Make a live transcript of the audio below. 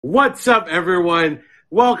What's up, everyone?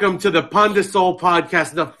 Welcome to the Panda Soul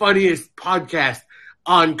Podcast, the funniest podcast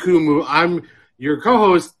on Kumu. I'm your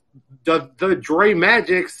co-host, the Dre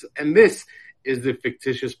Magics, and this is the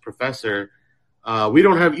fictitious professor. We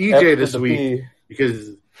don't have EJ this week because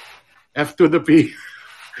F to the P.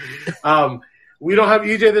 We don't have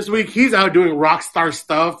EJ this week. He's out doing rockstar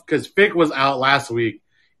stuff because Fick was out last week.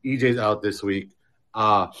 EJ's out this week.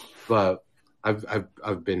 But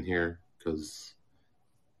I've been here because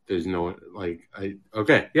there's no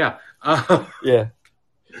yeah. Yeah,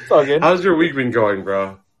 it's all good. How's your week been going,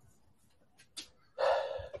 bro?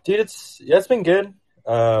 Dude, it's been good.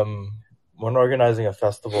 We're organizing a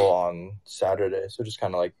festival on Saturday, so just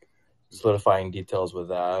kind of like solidifying details with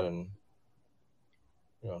that, and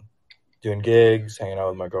doing gigs, hanging out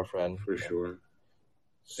with my girlfriend. For sure.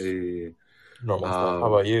 Normal stuff. How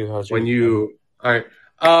about you? How's your weekend? All right.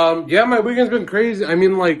 Yeah, my weekend's been crazy. I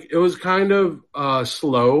mean, it was kind of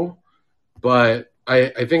slow, but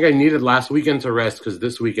I think I needed last weekend to rest because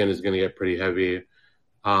this weekend is going to get pretty heavy.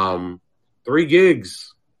 3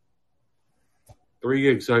 gigs.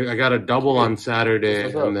 So I got a double on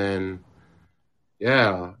Saturday, and then,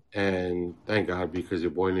 and thank God because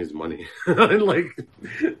your boy needs money. That's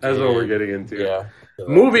what we're getting into. Yeah.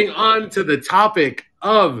 Moving on to the topic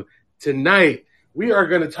of tonight, we are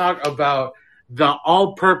going to talk about the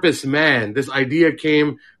all-purpose man. This idea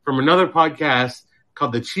came from another podcast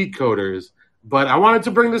called The Cheat Coders, but I wanted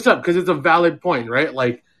to bring this up because it's a valid point,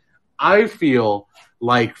 right? I feel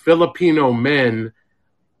like Filipino men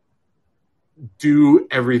do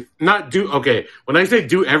everything. When I say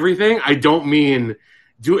do everything, I don't mean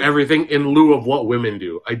do everything in lieu of what women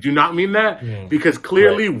do. I do not mean that because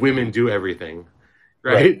clearly women do everything,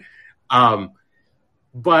 right?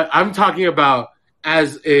 But I'm talking about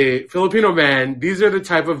as a Filipino man, these are the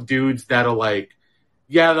type of dudes that'll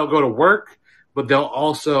they'll go to work, but they'll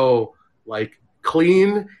also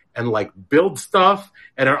clean and build stuff,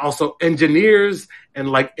 and are also engineers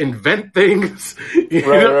and invent things.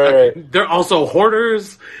 Right. They're also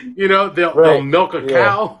hoarders. They'll milk a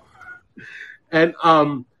cow, and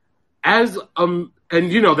that's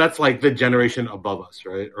the generation above us,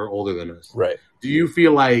 right, or older than us. Right. Do you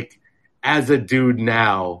feel like as a dude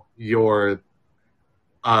now you're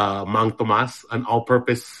Mang Tomas, an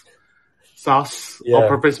all-purpose sauce,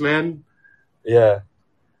 all-purpose man? Yeah,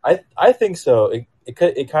 I think so.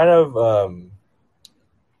 It kind of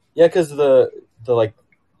because the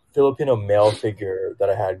Filipino male figure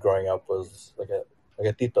that I had growing up was like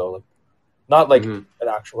a tito, not an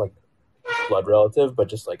actual blood relative, but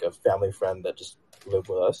just a family friend that just lived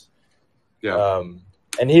with us. Yeah.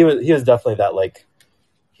 And he was definitely that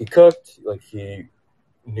he cooked, he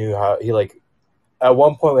knew how at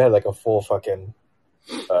one point we had a full fucking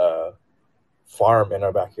farm in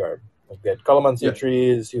our backyard. We had calamansi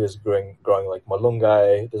trees. He was growing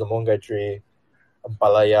malunggay. There's a malunggay tree, a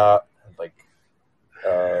palaya, and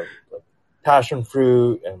passion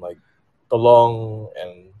fruit, and talong,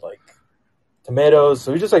 and tomatoes.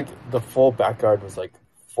 So we just the full backyard was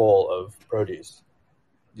full of produce.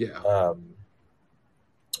 Yeah.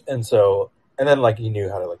 And then he knew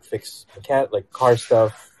how to fix the cat, car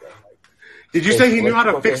stuff. And, did you say he knew how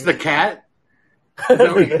to fix the cat?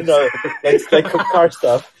 No, cook car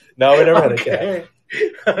stuff. No, we never had a cat.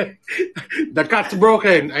 The cat's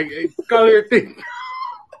broken. I call your thing.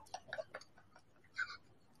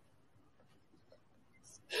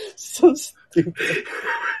 So stupid.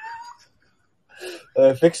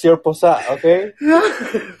 Fix your posa, okay?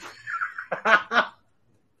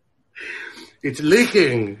 It's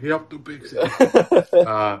leaking. You have to fix it.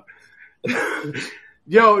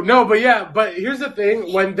 But here's the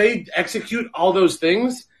thing. When they execute all those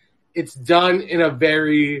things, it's done in a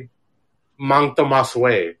very Mang Tomas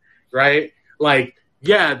way, right?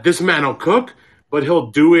 This man will cook, but he'll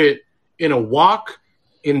do it in a walk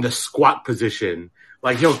in the squat position.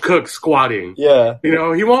 He'll cook squatting. Yeah.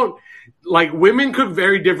 He won't, women cook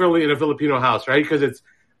very differently in a Filipino house, right? Because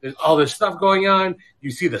there's all this stuff going on. You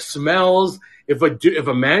see the smells. If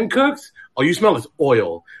a man cooks, all you smell is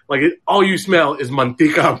oil. All you smell is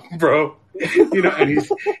mantika, bro. And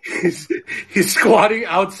he's squatting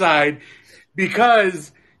outside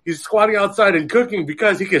because he's squatting outside and cooking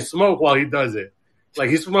because he can smoke while he does it.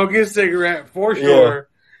 He's smoking a cigarette for sure.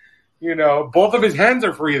 Yeah. Both of his hands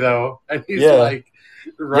are free though, and he's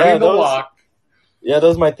running the walk. Yeah, that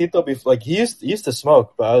was my tito before. He used to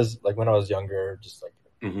smoke, but I was when I was younger, just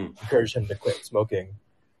encouraged him to quit smoking.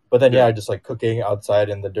 But then just cooking outside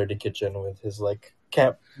in the dirty kitchen with his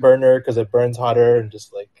camp burner because it burns hotter, and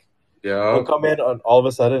just he'll come in on all of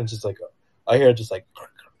a sudden, and just I hear just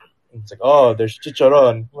And it's like, oh, there's chicharron.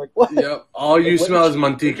 I'm like, what? Yep. All you Like, smell is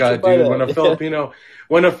where did you mantika, buy dude. that?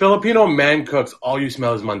 When a Filipino man cooks, all you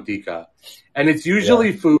smell is mantika, and it's Yeah.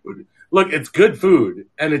 usually food. Look, it's good food,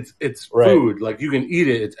 and it's Right. food. Like, you can eat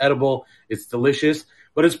it. It's edible. It's delicious,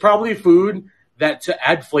 but it's probably food that, to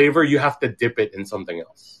add flavor, you have to dip it in something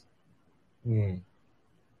else. Mm.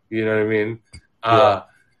 You know what I mean? Yeah.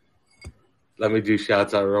 Let me do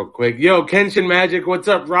shouts out real quick. Yo, Kenshin Magic, what's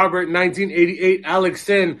up? Robert, 1988, Alex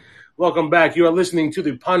Sin, welcome back. You are listening to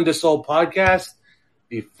the Panda Soul podcast,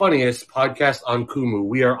 the funniest podcast on Kumu.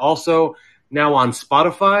 We are also now on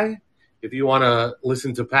Spotify if you want to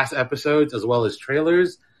listen to past episodes as well as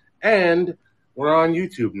trailers. And we're on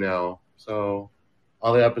YouTube now. So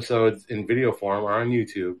all the episodes in video form are on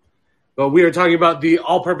YouTube. But we are talking about the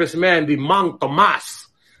all-purpose man, the Mang Tomas,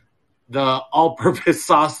 the all-purpose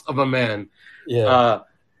sauce of a man. Yeah.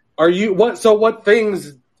 What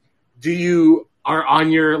things do you are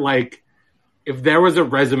on your, like, if there was a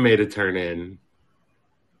resume to turn in?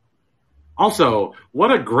 Also,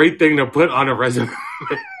 what a great thing to put on a resume.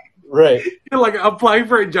 Right. You're like applying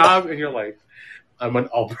for a job and you're like, I'm an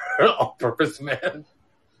all-purpose man.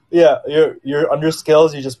 Yeah. You're under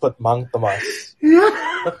skills. You just put Mang Tomas.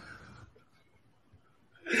 Yeah.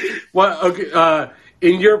 What? Okay.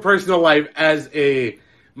 In your personal life as a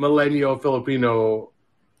millennial Filipino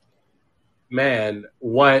man,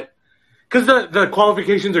 what? Because the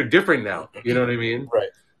qualifications are different now. You know what I mean? Right.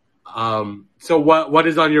 So what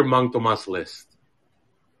is on your Mang Tomas list?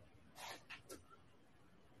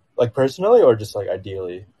 Like personally, or just like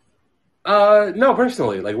ideally? No,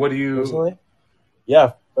 personally. Like, what do you? Personally,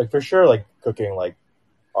 yeah, like for sure, like cooking. Like,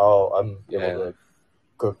 I'm able to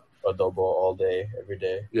cook adobo all day, every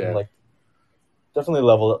day. Yeah. And, like, definitely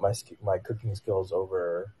leveled up my cooking skills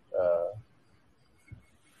over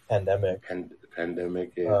pandemic.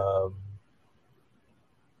 Pandemic. Yeah.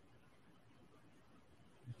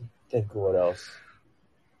 Think what else?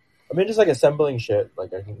 I mean, just like assembling shit.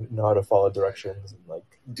 Like, I can know how to follow directions and like.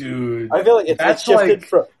 Dude, I feel like it's shifted like,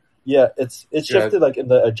 from. Yeah, it's shifted like in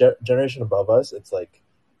the generation above us. It's like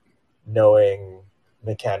knowing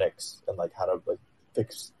mechanics and like how to like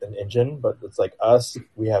fix an engine, but it's like us.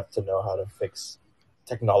 We have to know how to fix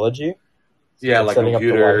technology. Yeah, like setting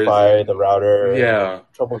computers, up the Wi-Fi, the router. Yeah, and,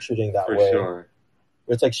 like, troubleshooting that for way. sure.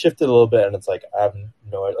 It's like shifted a little bit, and it's like I have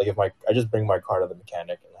no like if I just bring my car to the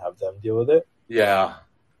mechanic and have them deal with it. Yeah.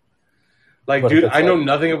 Like, dude, I know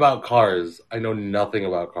nothing about cars.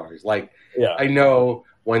 Like, yeah. I know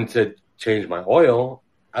when to change my oil.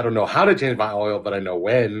 I don't know how to change my oil, but I know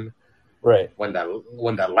when. Right. When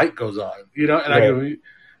that light goes on, you know, and I can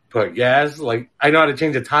put gas. Like, I know how to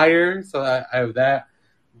change a tire, so I have that.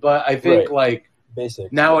 But I think like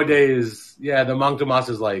basics nowadays, the Mang Tomas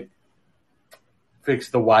is like fix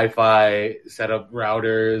the Wi-Fi, set up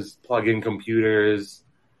routers, plug in computers.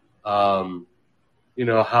 You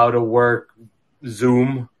know, how to work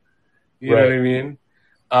Zoom. You know what I mean?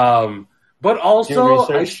 But also,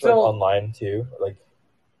 I still like, online too. Like,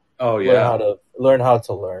 learn how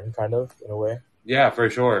to learn, kind of, in a way. Yeah, for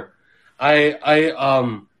sure. As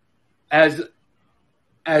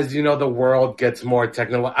you know, the world gets more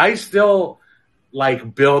technical. I still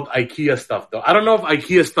like build IKEA stuff though. I don't know if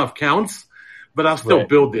IKEA stuff counts, but I'll still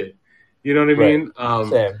build it. You know what I mean?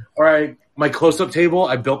 Same. All right. My close-up table,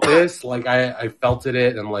 I built this. Like, I felted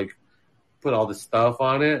it and, like, put all this stuff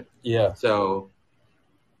on it. Yeah. So,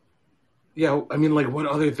 yeah, I mean, like, what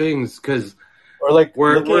other things? Because or, like,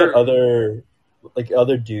 looking at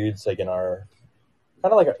other dudes, like, in our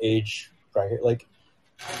kind of, like, our age bracket. Like,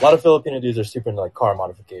 a lot of Filipino dudes are super into, like, car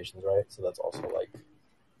modifications, right? So that's also, like,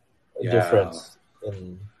 a difference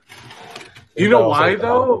in you know why,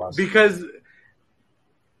 though? Because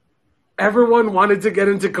everyone wanted to get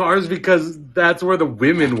into cars because that's where the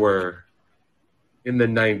women were in the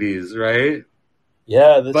 90s, right?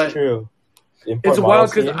 Yeah, that's true. It's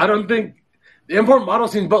wild because I don't think the import model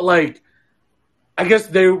scene, but like, I guess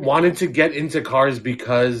they wanted to get into cars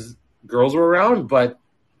because girls were around, but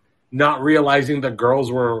not realizing the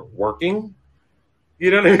girls were working.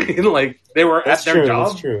 You know what I mean? Like, they were at their job.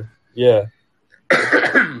 That's true. Yeah.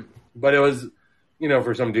 But it was, you know,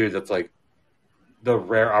 for some dudes, it's like the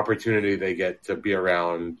rare opportunity they get to be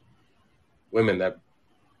around women that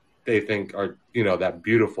they think are, you know, that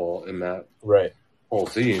beautiful in that whole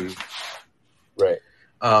scene. Right.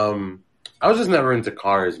 I was just never into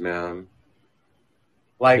cars, man.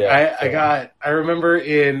 Like, I remember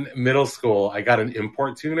in middle school, I got an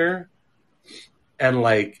import tuner, and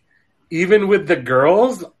like, even with the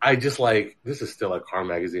girls, I just like, this is still a car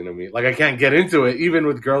magazine to me. Like, I can't get into it, even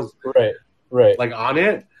with girls, right, like on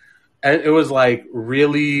it. And it was like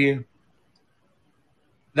really,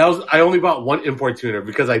 I only bought one import tuner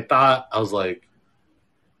because I was like,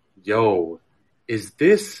 yo, is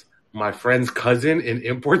this my friend's cousin in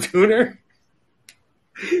import tuner?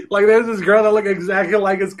 Like, there's this girl that looked exactly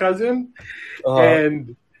like his cousin,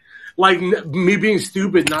 and like me being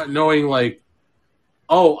stupid, not knowing like,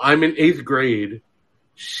 oh, I'm in 8th grade.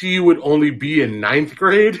 She would only be in 9th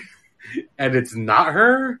grade, and it's not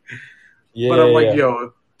her. Yeah, but I'm like, yeah.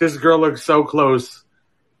 yo, this girl looks so close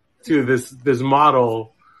to this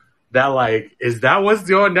model that like, is that what's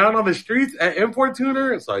going down on the streets at import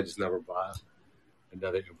tuner? So I just never bought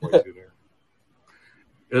another import tuner.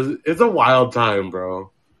 It's a wild time,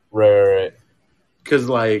 bro. Right. Because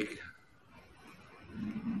like,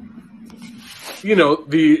 you know,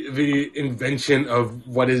 the invention of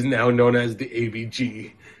what is now known as the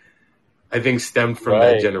ABG, I think stemmed from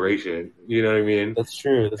that generation. You know what I mean? That's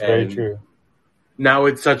true. That's very true. Now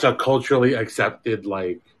it's such a culturally accepted,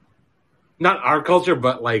 like, not our culture,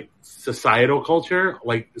 but like societal culture,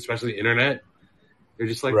 like especially internet. They're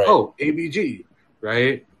just like, oh, ABG,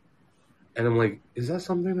 right? And I'm like, is that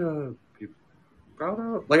something to be proud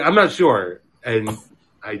of? Like, I'm not sure, and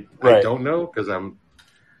I don't know because I'm,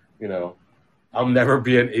 you know, I'll never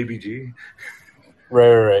be an ABG.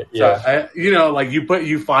 Right. Yeah. So you know, like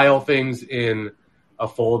you file things in a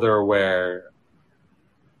folder where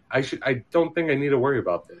I don't think I need to worry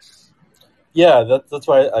about this. Yeah, that's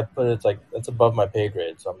why I put it. It's like it's above my pay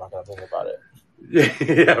grade, so I'm not gonna think about it.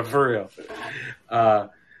 Yeah, for real.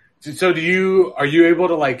 So are you able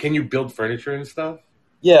to like? Can you build furniture and stuff?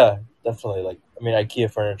 Yeah, definitely. Like, I mean,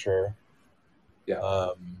 IKEA furniture. Yeah.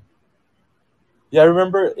 Yeah, I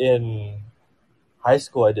remember in high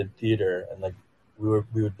school I did theater, and like we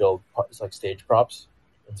would build like stage props,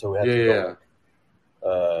 and so we had to build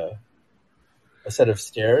like, a set of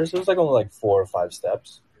stairs. It was like only like 4 or 5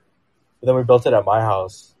 steps. But then we built it at my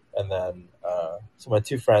house, and then so my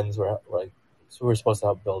 2 friends were like, so we were supposed to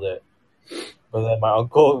help build it. But then my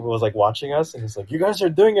uncle was like watching us, and he's like, "You guys are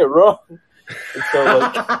doing it wrong." And so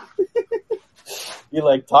like he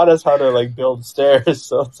like taught us how to like build stairs.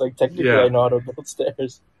 So it's like technically I know how to build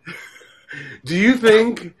stairs. Do you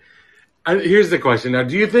think? Here's the question now: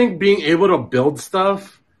 do you think being able to build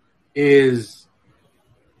stuff is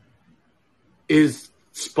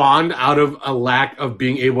spawned out of a lack of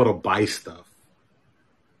being able to buy stuff?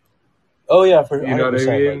 Oh yeah, for you know what I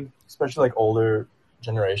mean. Like, especially like older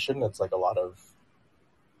generation, it's like a lot of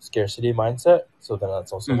scarcity mindset. So then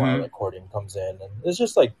that's also why like hoarding comes in, and it's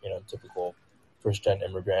just like, you know, typical first gen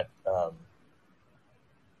immigrant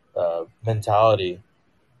mentality.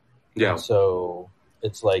 Yeah. And so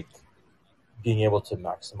it's like being able to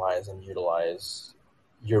maximize and utilize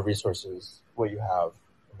your resources, what you have,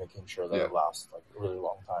 and making sure that it lasts like a really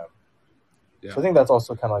long time. Yeah. So I think that's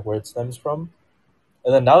also kind of like where it stems from.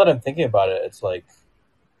 And then now that I'm thinking about it, it's like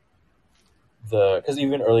because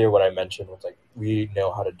even earlier what I mentioned was like we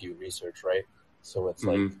know how to do research, right? So it's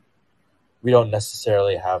like we don't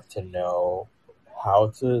necessarily have to know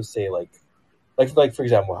how to say like for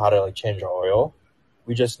example, how to like change our oil.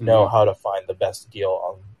 We just know how to find the best deal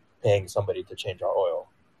on paying somebody to change our oil,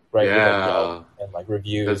 right? Yeah. And like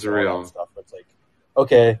reviews. That's and real. all that stuff. It's like,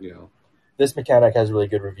 okay, this mechanic has really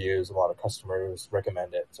good reviews. A lot of customers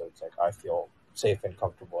recommend it, so it's like I feel safe and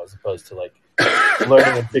comfortable, as opposed to like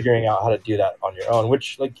learning and figuring out how to do that on your own,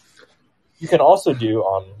 which like you can also do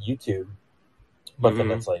on YouTube, but then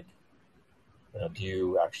it's like, you know, do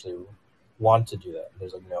you actually want to do that?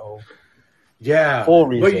 There's like no full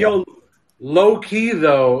reason. But yo, low key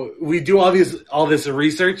though, we do all this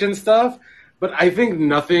research and stuff, but I think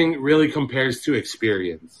nothing really compares to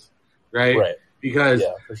experience, right? Because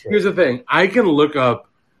here's the thing, I can look up,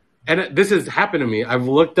 and this has happened to me, I've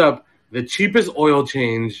looked up the cheapest oil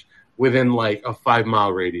change within like a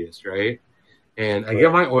 5-mile radius, right? And I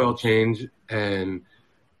get my oil change, and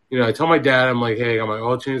you know, I tell my dad, I'm like, hey, I got my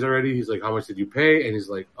oil change already. He's like, how much did you pay? And he's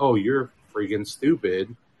like, oh, you're freaking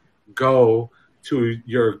stupid. Go to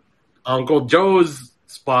your Uncle Joe's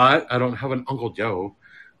spot. I don't have an Uncle Joe.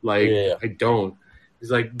 I don't.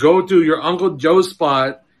 He's like, go to your Uncle Joe's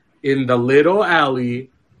spot in the little alley.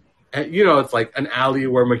 And, you know, it's like an alley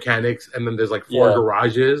where mechanics, and then there's like 4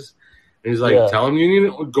 garages. And he's like, tell him you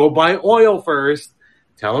need to go buy oil first.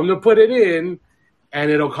 Tell him to put it in,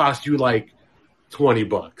 and it'll cost you like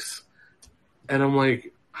 $20. And I'm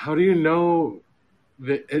like, how do you know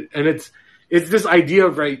that? And it's this idea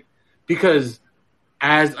of, right, because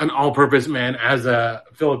as an all-purpose man, as a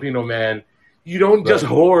Filipino man, you don't just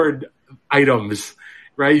hoard items,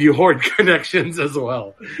 right? You hoard connections as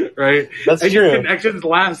well, right? That's and true. Your connections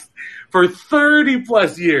last for 30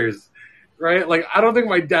 plus years, right? Like, I don't think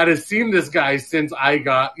my dad has seen this guy since I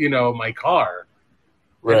got, you know, my car.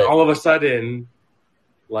 And Right. all of a sudden,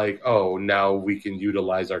 like, oh, now we can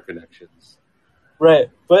utilize our connections. Right.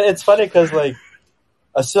 But it's funny because, like,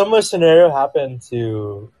 a similar scenario happened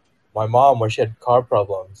to my mom where she had car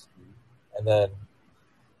problems. And then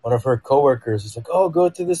one of her coworkers was like, oh, go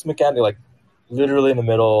to this mechanic, like, literally in the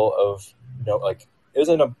middle of, like, it was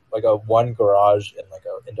in a one garage in, like,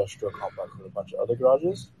 an industrial complex with a bunch of other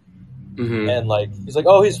garages. Mm-hmm. And, like, he's like,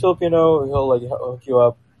 oh, he's Filipino, he'll, like, hook you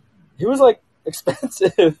up. He was, like,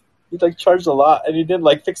 expensive. He, like, charged a lot, and he didn't,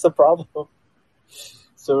 like, fix the problem.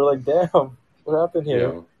 So we're like, damn, what happened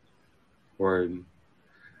here? Yeah. Word.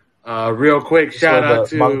 Real quick, shout So out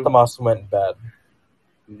the Mang to... Tomas went bad.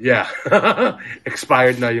 Yeah.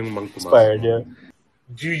 Expired na yung Mang Tomas. Expired, yeah.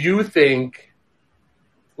 Do you think...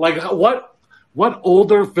 Like, what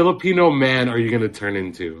older Filipino man are you going to turn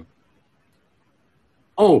into?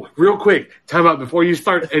 Oh, real quick, time out before you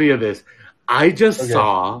start any of this. I just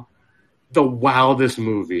saw the wildest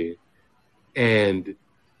movie, and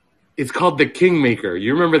it's called The Kingmaker.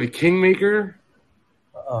 You remember The Kingmaker?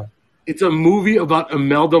 It's a movie about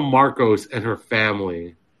Imelda Marcos and her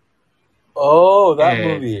family. Oh, that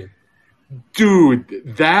movie.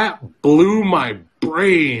 Dude, that blew my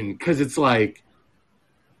brain because it's like,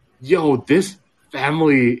 yo, this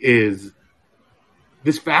family is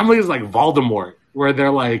like Voldemort, where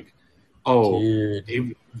they're like, oh,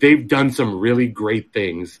 they've done some really great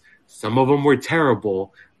things. Some of them were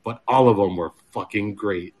terrible, but all of them were fucking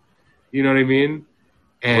great. You know what I mean?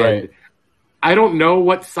 And I don't know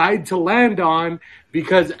what side to land on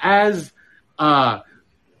because as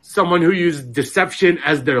someone who used deception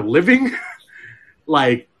as their living,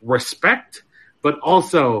 like respect, but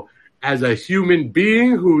also as a human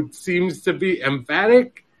being who seems to be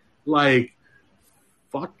emphatic, like,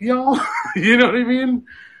 fuck y'all. You know what I mean?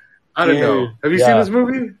 I don't know. Have you seen this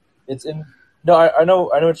movie? It's in. No, I know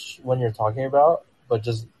which one you're talking about, but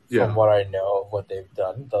just from what I know of what they've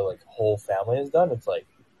done, the like whole family has done, it's like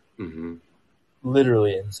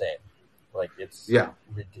literally insane. Like it's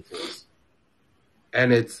ridiculous.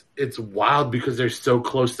 And it's wild because they're so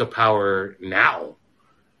close to power now.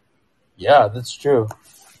 Yeah, that's true.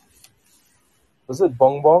 Was it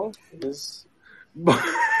Bong Bong? His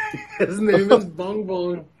name is Bong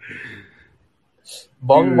Bong.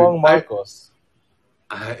 Bong Bong Marcos.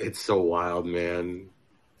 It's so wild, man.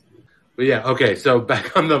 But yeah, okay. So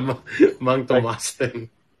back on the Mang Tomas thing.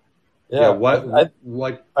 Yeah, what? I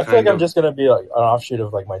feel like I'm just gonna be like an offshoot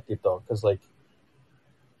of like my tito because like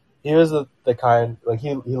he was the kind like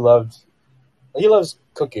he loves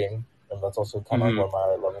cooking, and that's also kind of where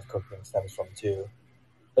my love of cooking stems from too.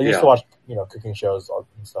 I used to watch cooking shows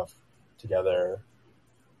and stuff together,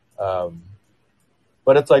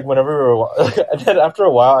 but it's like whenever we were and then after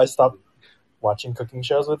a while I stopped watching cooking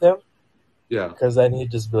shows with him. Yeah, because then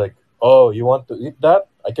he'd just be like, "Oh, you want to eat that?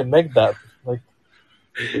 I can make that." Like.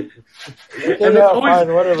 Okay,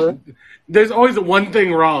 fine, whatever. There's always one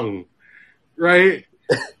thing wrong, right?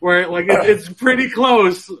 Where like it's pretty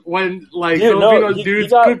close when like Filipino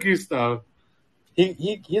dudes cook you stuff.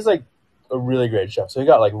 He's like a really great chef, so he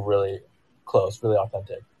got like really close, really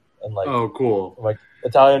authentic, and like cool, like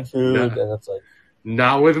Italian food, and it's like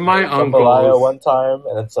not with my uncles. One time,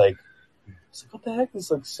 and it's like what the heck?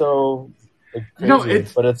 It's like so like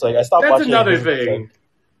crazy, but it's like I stopped watching. That's another thing.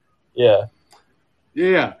 Like,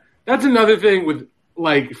 yeah, that's another thing with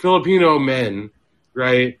like Filipino men,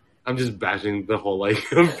 right? I'm just bashing the whole like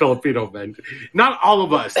Filipino men. Not all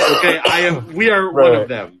of us, okay? We are one of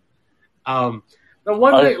them. The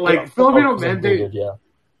one thing, like Filipino men,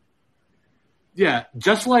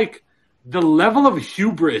 just like the level of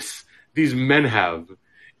hubris these men have.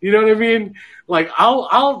 You know what I mean? Like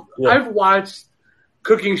I've watched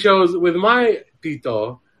cooking shows with my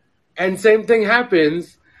tito, and same thing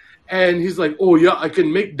happens. And he's like, oh, yeah, I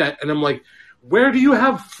can make that. And I'm like, where do you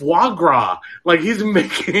have foie gras? Like, he's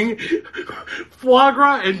making foie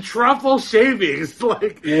gras and truffle shavings.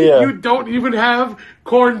 Like, you don't even have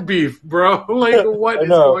corned beef, bro. Like, what is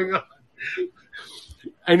going on?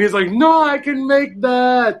 And he's like, no, I can make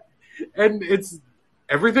that. And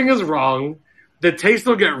everything is wrong. The taste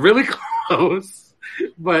will get really close.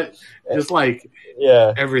 But just like,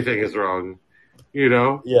 everything is wrong, you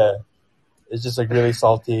know? Yeah. It's just like really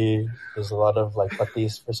salty. There's a lot of like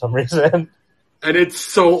patis for some reason. And it's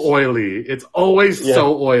so oily. It's always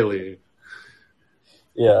so oily.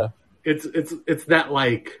 Yeah. It's that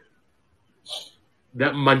like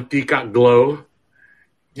that mantika glow.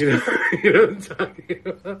 You know what I'm talking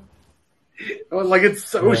about? Like it's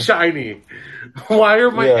so shiny. Why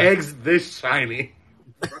are my eggs this shiny?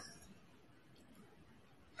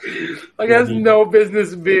 Like it has no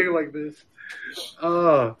business being like this.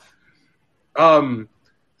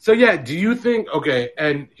 So yeah, do you think? Okay,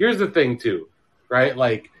 and here's the thing too, right?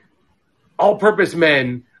 Like all-purpose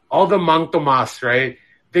men, all the Mang Tomas, right?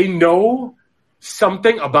 They know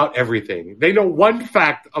something about everything. They know one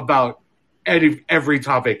fact about every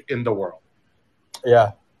topic in the world.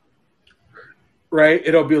 Yeah. Right?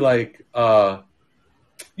 It'll be like,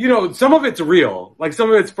 some of it's real. Like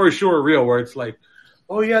some of it's for sure real, where it's like,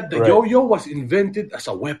 oh yeah, the yo-yo was invented as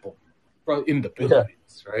a weapon in the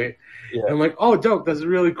Philippines, right? Yeah. And I'm like, oh, dope, that's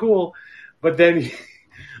really cool. But then,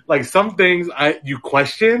 like some things you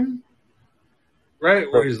question,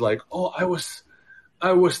 right? Where he's like, oh, I was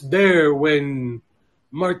there when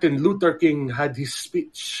Martin Luther King had his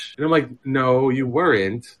speech. And I'm like, no, you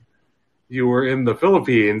weren't. You were in the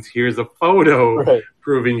Philippines. Here's a photo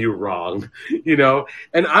proving you wrong,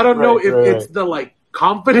 And I don't know if it's the like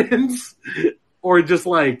confidence or just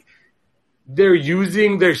like they're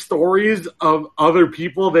using their stories of other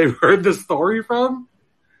people they've heard the story from.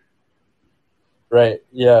 Right.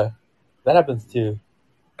 Yeah. That happens too.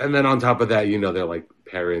 And then on top of that, they're like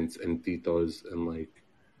parents and titos and like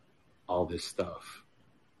all this stuff.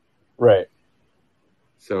 Right.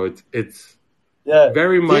 So it's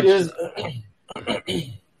very much.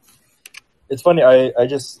 It's funny. I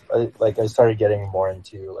started getting more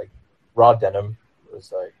into like raw denim. It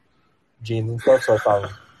was like jeans and stuff. So I found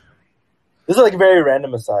this is like a very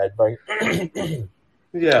random aside, but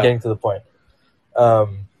getting to the point.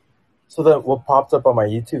 So that what popped up on my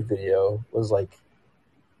YouTube video was like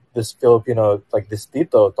this Filipino, like this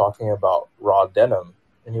tito talking about raw denim,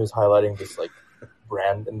 and he was highlighting this like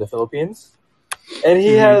brand in the Philippines, and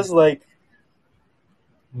he has like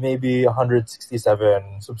maybe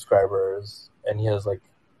 167 subscribers, and he has like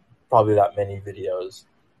probably that many videos,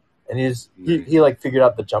 and he like figured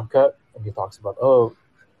out the jump cut, and he talks about, oh,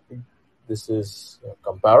 this is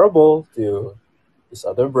comparable to this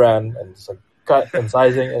other brand, and it's like cut and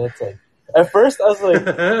sizing, and it's like at first I was like,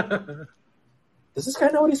 this is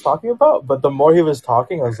kind of what he's talking about, but the more he was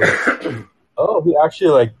talking, I was like, oh, he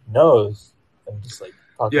actually like knows, and just like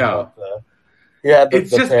talking about he had the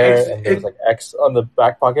pair, and there was like X on the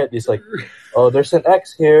back pocket. He's like, oh, there's an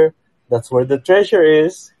X here. That's where the treasure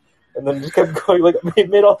is. And then just kept going. Like, he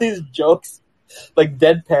made all these jokes, like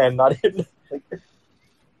deadpan, not even like. I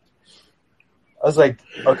was like,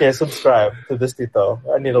 okay, subscribe to this Tito.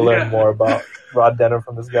 I need to learn more about raw denim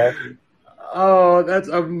from this guy. Oh, that's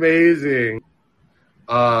amazing.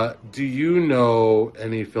 Do you know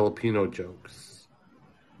any Filipino jokes?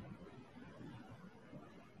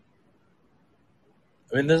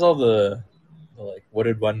 I mean, there's all the like, what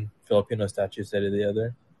did one Filipino statue say to the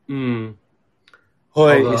other?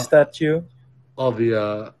 Hoy, statue. All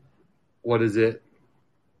the, what is it?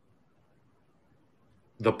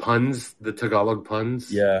 The puns, the Tagalog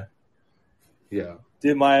puns. Yeah.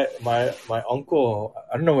 Dude, my uncle,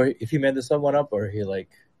 I don't know if he made this one up or he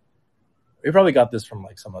probably got this from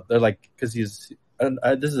like some other, like, because this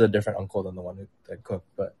is a different uncle than the one that cooked,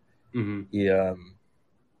 but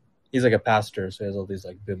he's like a pastor, so he has all these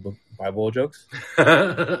like Bible jokes.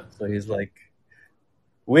 So he's like,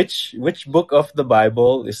 which book of the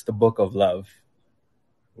Bible is the book of love?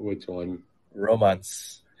 Which one?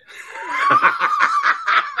 Romance.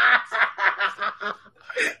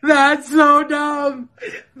 That's so dumb.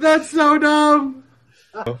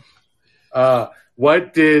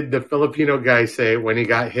 What did the Filipino guy say when he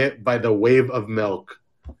got hit by the wave of milk?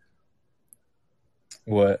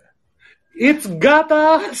 What? It's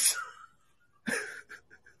gatas.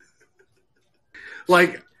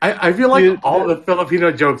 Like, I feel like all the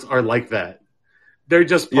Filipino jokes are like that. They're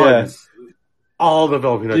just puns. Yeah. All the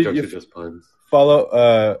Filipino jokes are just puns.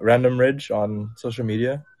 Follow Random Ridge on social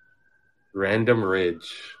media. Random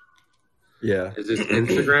Ridge. Yeah. Is this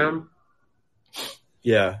Instagram?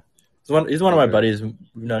 Yeah. He's one of my buddies. We've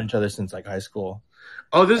known each other since like high school.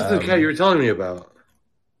 Oh, this is the cat you were telling me about.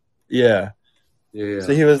 Yeah. So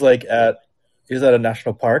he was like at a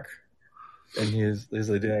national park, and he's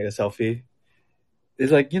like doing like a selfie.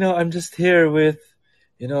 He's like, I'm just here with,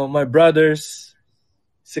 my brothers,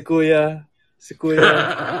 Sikuya.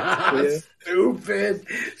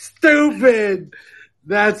 Stupid.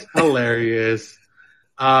 That's hilarious.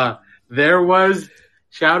 There was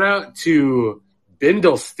shout out to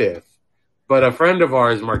Bindle Stiff, but a friend of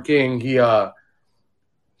ours, Mark King, he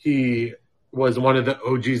was one of the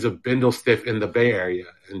OGs of Bindle Stiff in the Bay Area,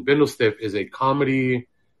 and Bindle Stiff is a comedy,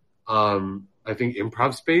 I think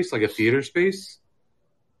improv space, like a theater space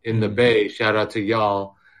in the Bay. Shout out to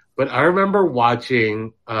y'all. But I remember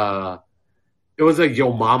watching, it was a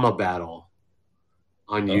Yo Mama battle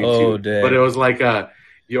on YouTube, but it was like a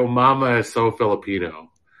Yo Mama is so Filipino,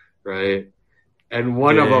 right? And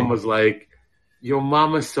one of them was like, Your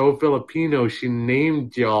mama's so Filipino, she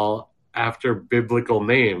named y'all after biblical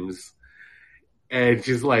names. And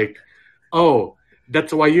she's like, oh,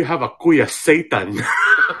 that's why you have a kuya Satan.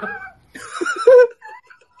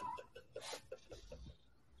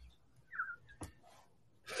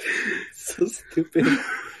 So stupid.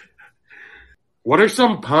 What are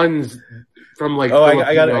some puns from like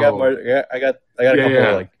I got Filipino? more. I got a couple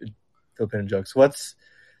of like Filipino jokes. What's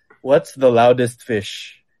the loudest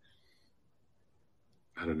fish?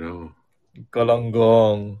 I don't know.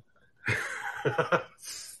 Golonggong.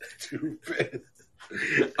 Stupid.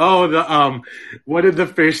 Oh, what did the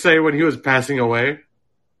fish say when he was passing away?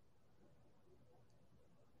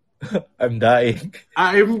 I'm dying.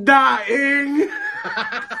 I'm dying.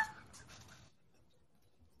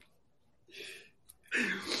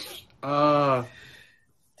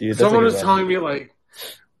 Dude, someone was telling me like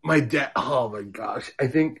my dad. Oh my gosh, I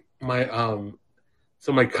think my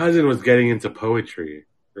So my cousin was getting into poetry,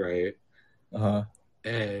 right?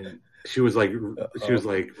 And she was like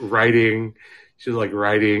writing. She was like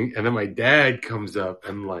writing, and then my dad comes up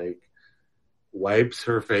and like wipes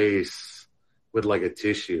her face with like a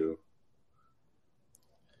tissue.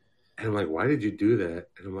 And I'm like, why did you do that?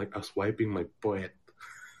 And I'm like, I was wiping my poet.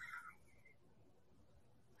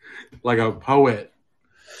 Like a poet.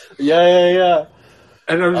 Yeah.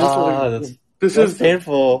 And I'm just like, this is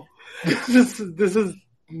painful. This is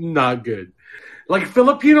not good. Like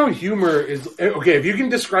Filipino humor is okay. If you can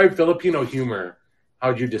describe Filipino humor, how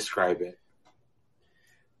would you describe it?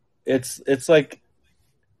 It's like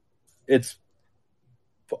it's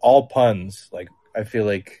all puns. Like I feel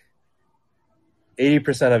like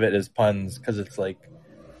 80% of it is puns because it's like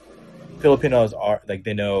Filipinos are like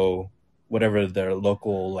they know whatever their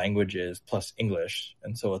local language is plus English,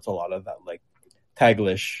 and so it's a lot of that like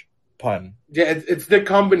Taglish pun. Yeah, it's the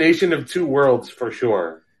combination of two worlds for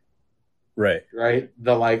sure. Right.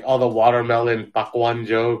 The like all the watermelon pakwan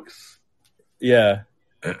jokes. Yeah.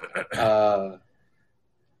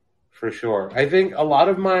 For sure. I think a lot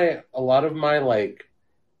of my like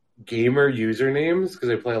gamer usernames, because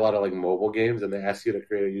I play a lot of like mobile games and they ask you to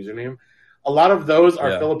create a username. A lot of those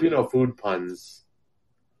are Filipino food puns.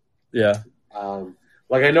 Yeah.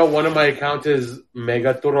 Like I know one of my accounts is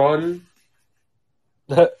Megaturon.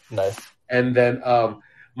 Nice. And then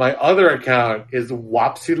my other account is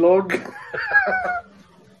Wapsilog.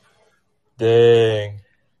 Dang.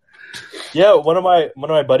 Yeah, one of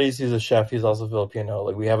my buddies, he's a chef. He's also Filipino.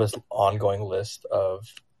 Like we have this ongoing list of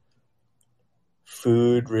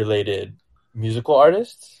food-related musical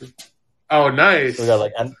artists. Oh, nice. So we got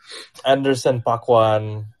like Anderson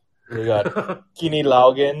Pakwan. We got Kini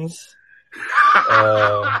Laugins.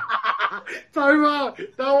 Talk about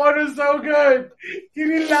that one is so good.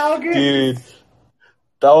 Kini Laugins. Dude,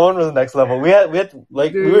 that one was next level. We had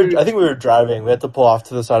like Dude. I think we were driving. We had to pull off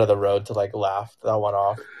to the side of the road to like laugh that one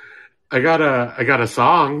off. I got a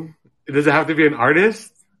song. Does it have to be an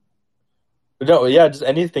artist? No, yeah, just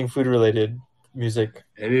anything food related music.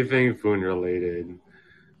 Anything food related.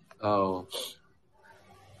 Oh.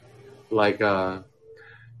 Like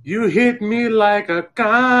you hit me like a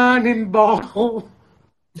cannonball.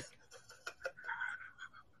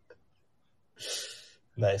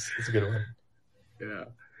 Nice. It's a good one. Yeah.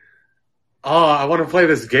 Oh, I want to play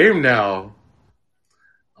this game now.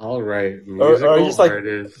 All right. Musical or just like,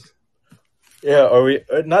 artists. Yeah, or we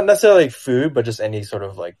not necessarily like food, but just any sort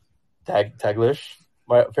of like Taglish.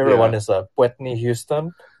 My favorite one is Whitney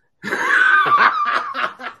Houston.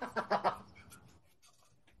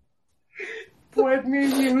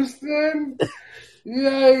 Whitney Houston?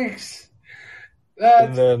 Yikes.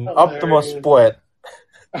 And then Optimus Poet.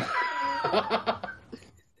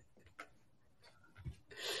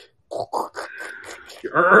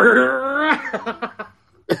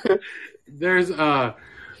 There's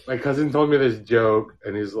my cousin told me this joke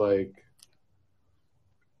and he's like,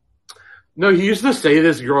 no, he used to say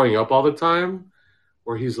this growing up all the time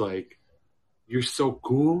where he's like, you're so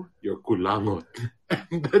cool, you're kulangot.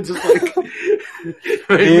 And that's just like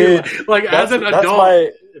Dude, like as an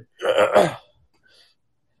adult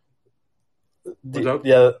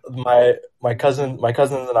my cousins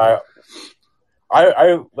and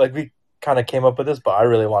I like we kind of came up with this, but I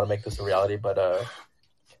really want to make this a reality. But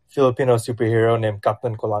Filipino superhero named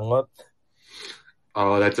Captain Kulangot.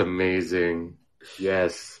 Oh, that's amazing!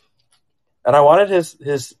 Yes, and I wanted his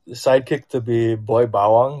sidekick to be Boy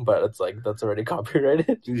Bawang, but it's like that's already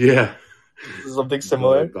copyrighted. Yeah, something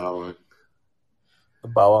similar. Boy Bawang. The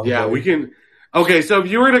Bawang. Yeah, boy. we can. Okay, so if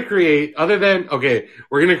you were to create, we're going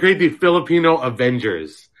to create the Filipino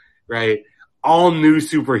Avengers, right? All new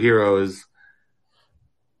superheroes.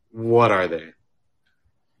 What are they?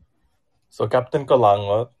 So Captain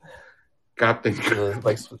Kolangot. Captain.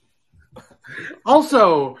 Like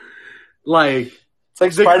Also, like it's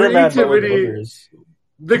like the Spider-Man but with creativity, boogers.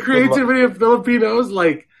 the creativity of Filipinos,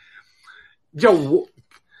 like, yo,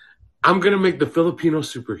 I'm gonna make the Filipino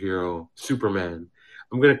superhero Superman.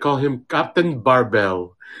 I'm gonna call him Captain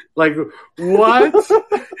Barbell. Like what?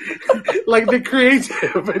 Like the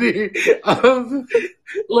creativity of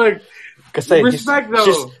like respect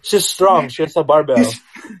though. She's strong. She has a barbell.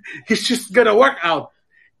 He's just gonna work out.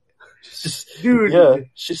 Dude. Yeah,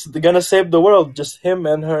 she's gonna save the world. Just him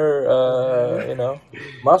and her,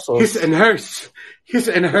 muscles. His and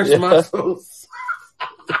hers muscles.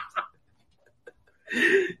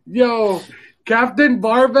 Yo, Captain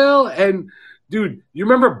Barbell and dude, you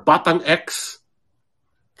remember Batang X?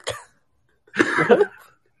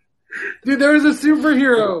 Dude, there was a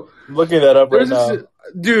superhero. I'm looking that up right now.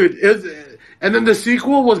 Dude, and then the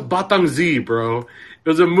sequel was Batang Z, bro. It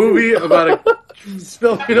was a movie about a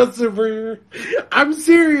Filipino superhero. I'm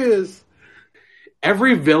serious.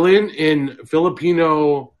 Every villain in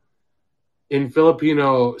Filipino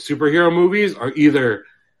superhero movies are either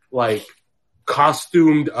like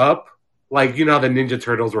costumed up, like you know how the Ninja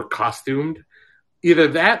Turtles were costumed. Either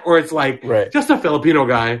that or it's like just a Filipino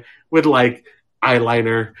guy with like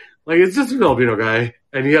eyeliner. Like it's just a Filipino guy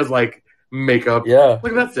and he has like makeup. Yeah.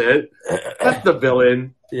 Like that's it. That's the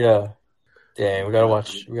villain. Yeah. Dang, we gotta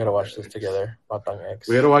watch this together. Batang X.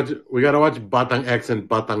 We gotta watch Batang X and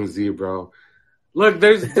Batang Z, bro. Look,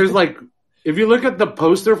 there's like if you look at the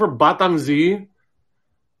poster for Batang Z,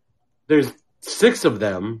 there's 6 of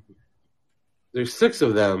them. There's 6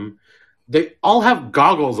 of them. They all have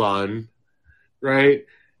goggles on, right?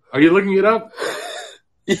 Are you looking it up?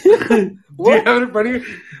 Do you have it in front of you?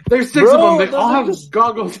 There's 6 of them. They all have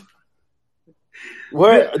goggles.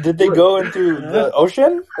 Where did they go into the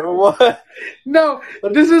ocean or what? No,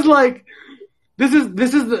 this is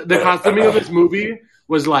the costuming of this movie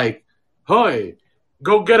was like, "Hey,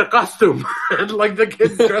 go get a costume," and like the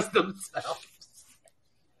kids dressed themselves.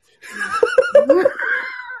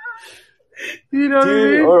 You know, dude, what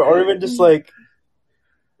I mean? or even just like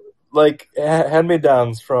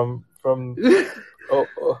hand-me-downs from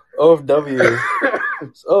OFW.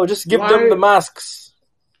 Oh, just give them the masks.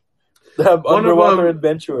 The underwater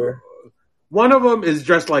adventurer. One of them is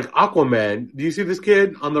dressed like Aquaman. Do you see this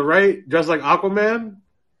kid on the right dressed like Aquaman?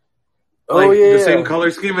 The same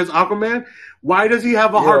color scheme as Aquaman. Why does he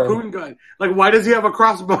have a harpoon gun? Like, why does he have a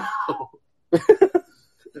crossbow?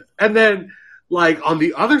 And then, like, on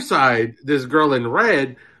the other side, this girl in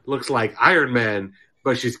red looks like Iron Man,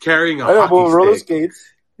 but she's carrying a hockey stick. Roller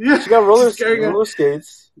skates. Yeah, she got roller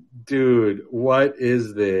skates. Dude, what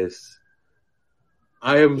is this?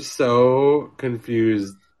 I am so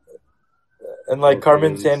confused. And like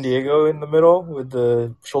Carmen Sandiego in the middle with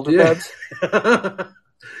the shoulder pads.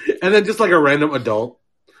 And then just like a random adult.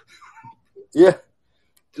 Yeah.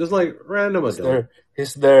 Just like random adult.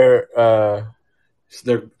 It's their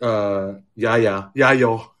Yayo. Yeah. I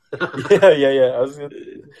was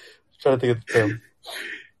trying to think of the term.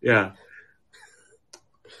 Yeah.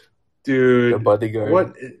 Dude. The bodyguard.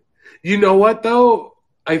 What? You know what though?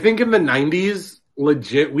 I think in the 90s,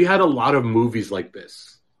 legit, we had a lot of movies like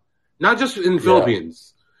this. Not just in the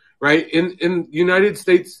Philippines, right? In United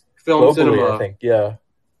States film globally, cinema, I think, yeah.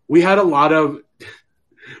 We had a lot of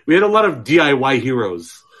DIY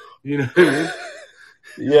heroes. You know what I mean?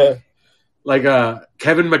 Yeah. Like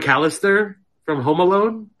Kevin McAllister from Home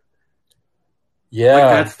Alone. Yeah.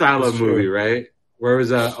 Like that style of movie, right? Where it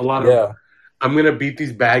was a lot of I'm gonna beat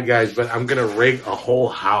these bad guys, but I'm gonna rig a whole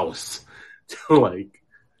house to like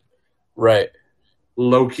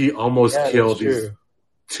low key almost kill these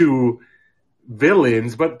 2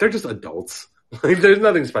 villains, but they're just adults. Like there's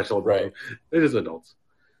nothing special about them. They're just adults.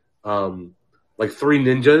 Like 3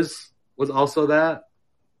 Ninjas was also that.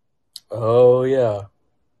 Oh yeah.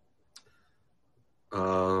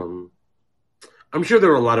 I'm sure there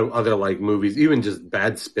were a lot of other like movies, even just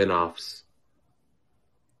bad spin-offs.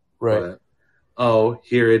 Right. But,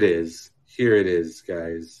 here it is. Here it is,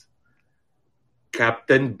 guys.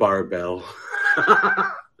 Captain Barbell.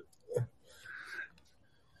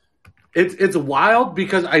 It's wild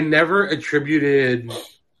because I never attributed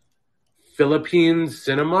Philippine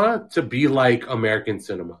cinema to be like American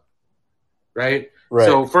cinema, right?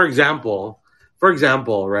 So, for example,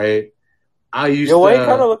 right? I used to. Why you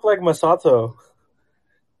kind of look like Masato?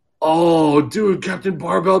 Oh, dude, Captain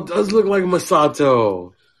Barbell does look like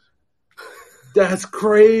Masato. That's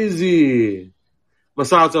crazy.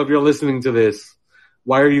 Masato, if you're listening to this,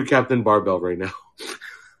 why are you Captain Barbell right now?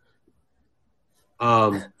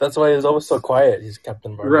 That's why he's always so quiet. He's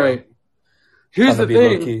Captain Barbell. Right. Here's the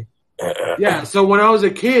thing. Yeah, so when I was a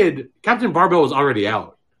kid, Captain Barbell was already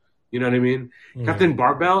out. You know what I mean? Captain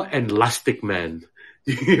Barbell and Lastic Man.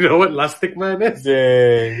 You know what Lastic Man is?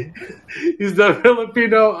 Dang. He's the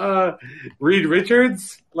Filipino Reed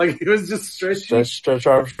Richards. Like, he was just stretchy. Stretch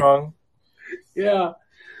Armstrong. Yeah.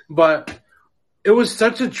 But it was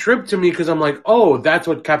such a trip to me because I'm like, oh, that's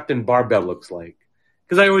what Captain Barbell looks like.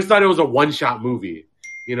 Because I always thought it was a one-shot movie.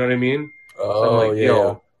 You know what I mean? Oh, So I'm like,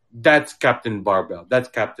 yeah. that's Captain Barbell. That's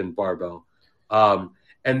Captain Barbell.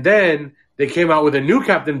 And then they came out with a new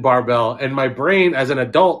Captain Barbell, and my brain as an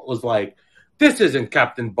adult was like, this isn't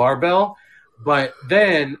Captain Barbell. But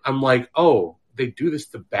then I'm like, oh, they do this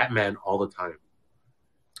to Batman all the time.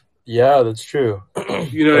 Yeah, that's true.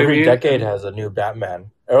 You know what I Every mean? decade has a new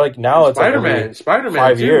Batman. Or like now it's Spider-Man. like Spider-Man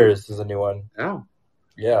 5 too. years is a new one. Yeah.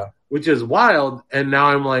 Yeah. Which is wild. And now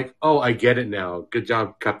I'm like, oh, I get it now. Good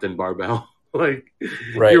job, Captain Barbell. Like,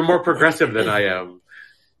 Right. You're more progressive than I am.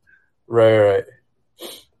 Right.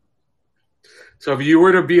 So if you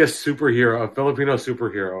were to be a superhero, a Filipino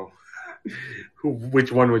superhero,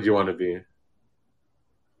 which one would you want to be?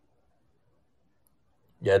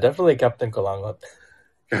 Yeah, definitely Captain Kulangot.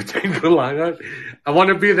 Captain Kulangot? I want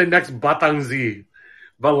to be the next Batang Z,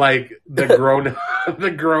 but like the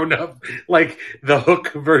grown up, like the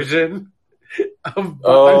Hook version of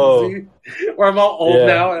Batang Z, where I'm all old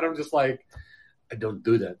now and I'm just like, I don't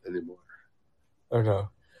do that anymore. Oh no,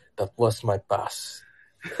 that was my past.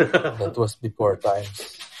 That was before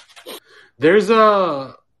times. There's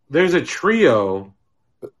a trio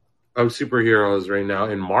of superheroes right now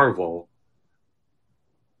in Marvel.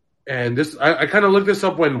 And this, I kind of looked this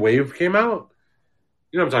up when Wave came out.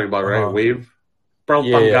 You know what I'm talking about, right? Wave. Pearl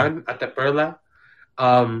Pangan at the Perla.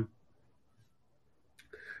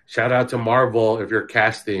 Shout out to Marvel if you're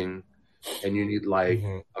casting and you need like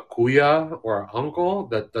a kuya or an uncle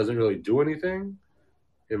that doesn't really do anything.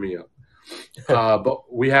 Hit me up.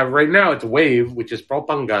 But we have right now, it's Wave, which is Pearl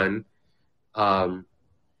Pangan,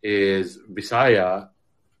 is Bisaya,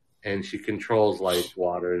 and she controls like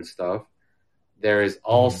water and stuff. There is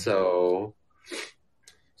also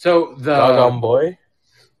the Gagam Boy,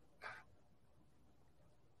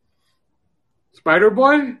 Spider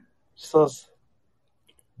Boy.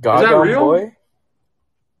 Gagam Boy.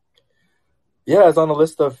 Yeah, it's on the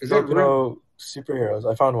list of Filipino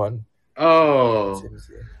superheroes. I found one. Oh,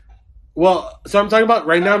 well, so I'm talking about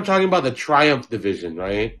right now. I'm talking about the Triumph division,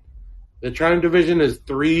 right? The Triumph division is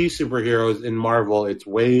 3 superheroes in Marvel. It's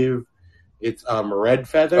Wave, it's Red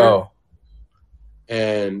Feather.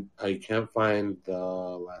 And I can't find the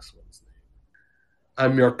last one's name.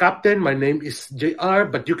 I'm your captain. My name is JR,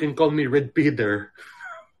 but you can call me Red Peter.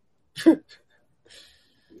 Yeah,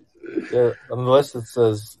 on the list it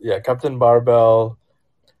says, Captain Barbell,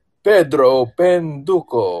 Pedro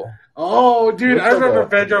Penduko. Oh, dude, I remember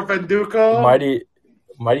Pedro Penduko.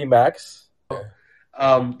 Mighty Max.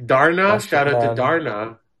 Darna, shout out to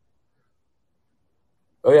Darna.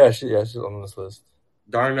 Oh yeah, she's on this list.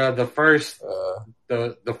 Darna, the first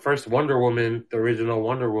Wonder Woman, the original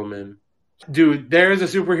Wonder Woman. Dude, there is a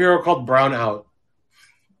superhero called Brownout.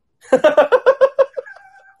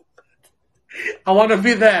 I want to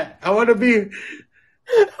be that. I want to be.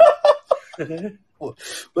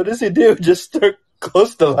 What does he do? Just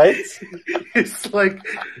close the lights? It's like,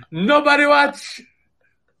 nobody watch.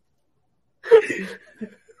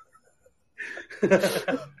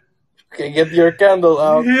 Okay, get your candle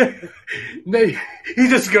out. Yeah. He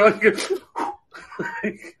just goes.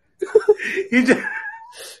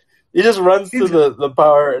 He just runs to the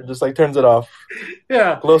power and just like turns it off.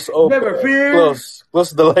 Yeah. Close open. Never fear.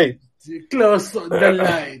 Close the light. Close the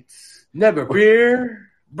lights. Never fear.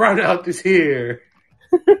 Brownout is here.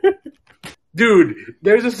 Dude,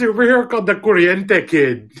 there's a superhero called the Corriente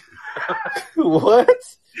Kid. What?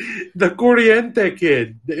 The Corriente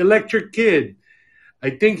Kid. The electric kid. I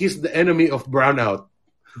think he's the enemy of Brownout.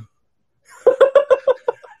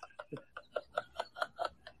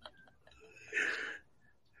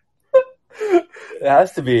 It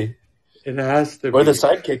has to be. It has to be. Or the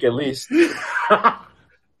sidekick at least.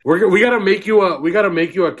 we gotta make you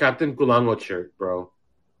a Captain Kulangot shirt, bro.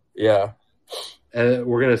 Yeah. And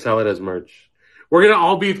we're gonna sell it as merch. We're gonna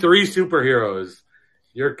all be 3 superheroes.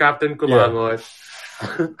 You're Captain Kulangot.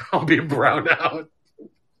 Yeah. I'll be Brownout.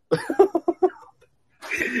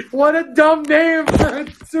 What a dumb name for a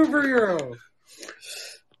superhero.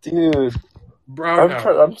 Dude.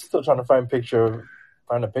 I'm still trying to find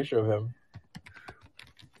a picture of him.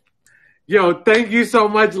 Yo, thank you so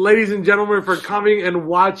much, ladies and gentlemen, for coming and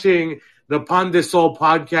watching the Pan de Sol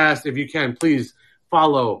podcast. If you can, please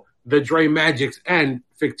follow the Dre Magics and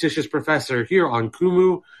Fictitious Professor here on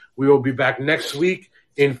Kumu. We will be back next week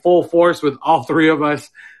in full force with all three of us.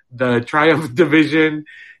 The Triumph Division,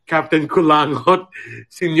 Captain Kulangot,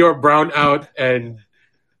 Senior Brownout, and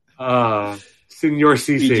Senior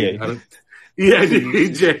Sisig. EJ. Yeah,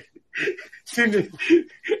 EJ.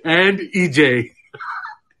 And EJ.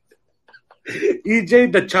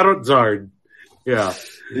 EJ, the Charot Zard. Yeah.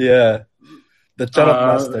 Yeah. The Charot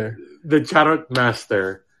Master. The Charot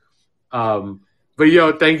Master. But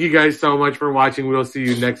yo, thank you guys so much for watching. We'll see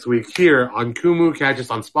you next week here on Kumu. Catch us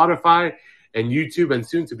on Spotify and YouTube and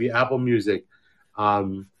soon to be Apple Music.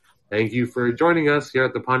 Thank you for joining us here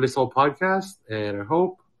at the Pandesol Podcast, and I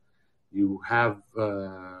hope you have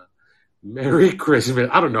Merry Christmas.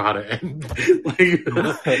 I don't know how to end.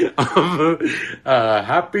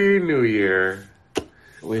 Happy New Year.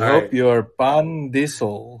 We hope your pan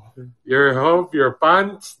dissolve. Hope your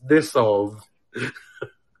pants dissolve.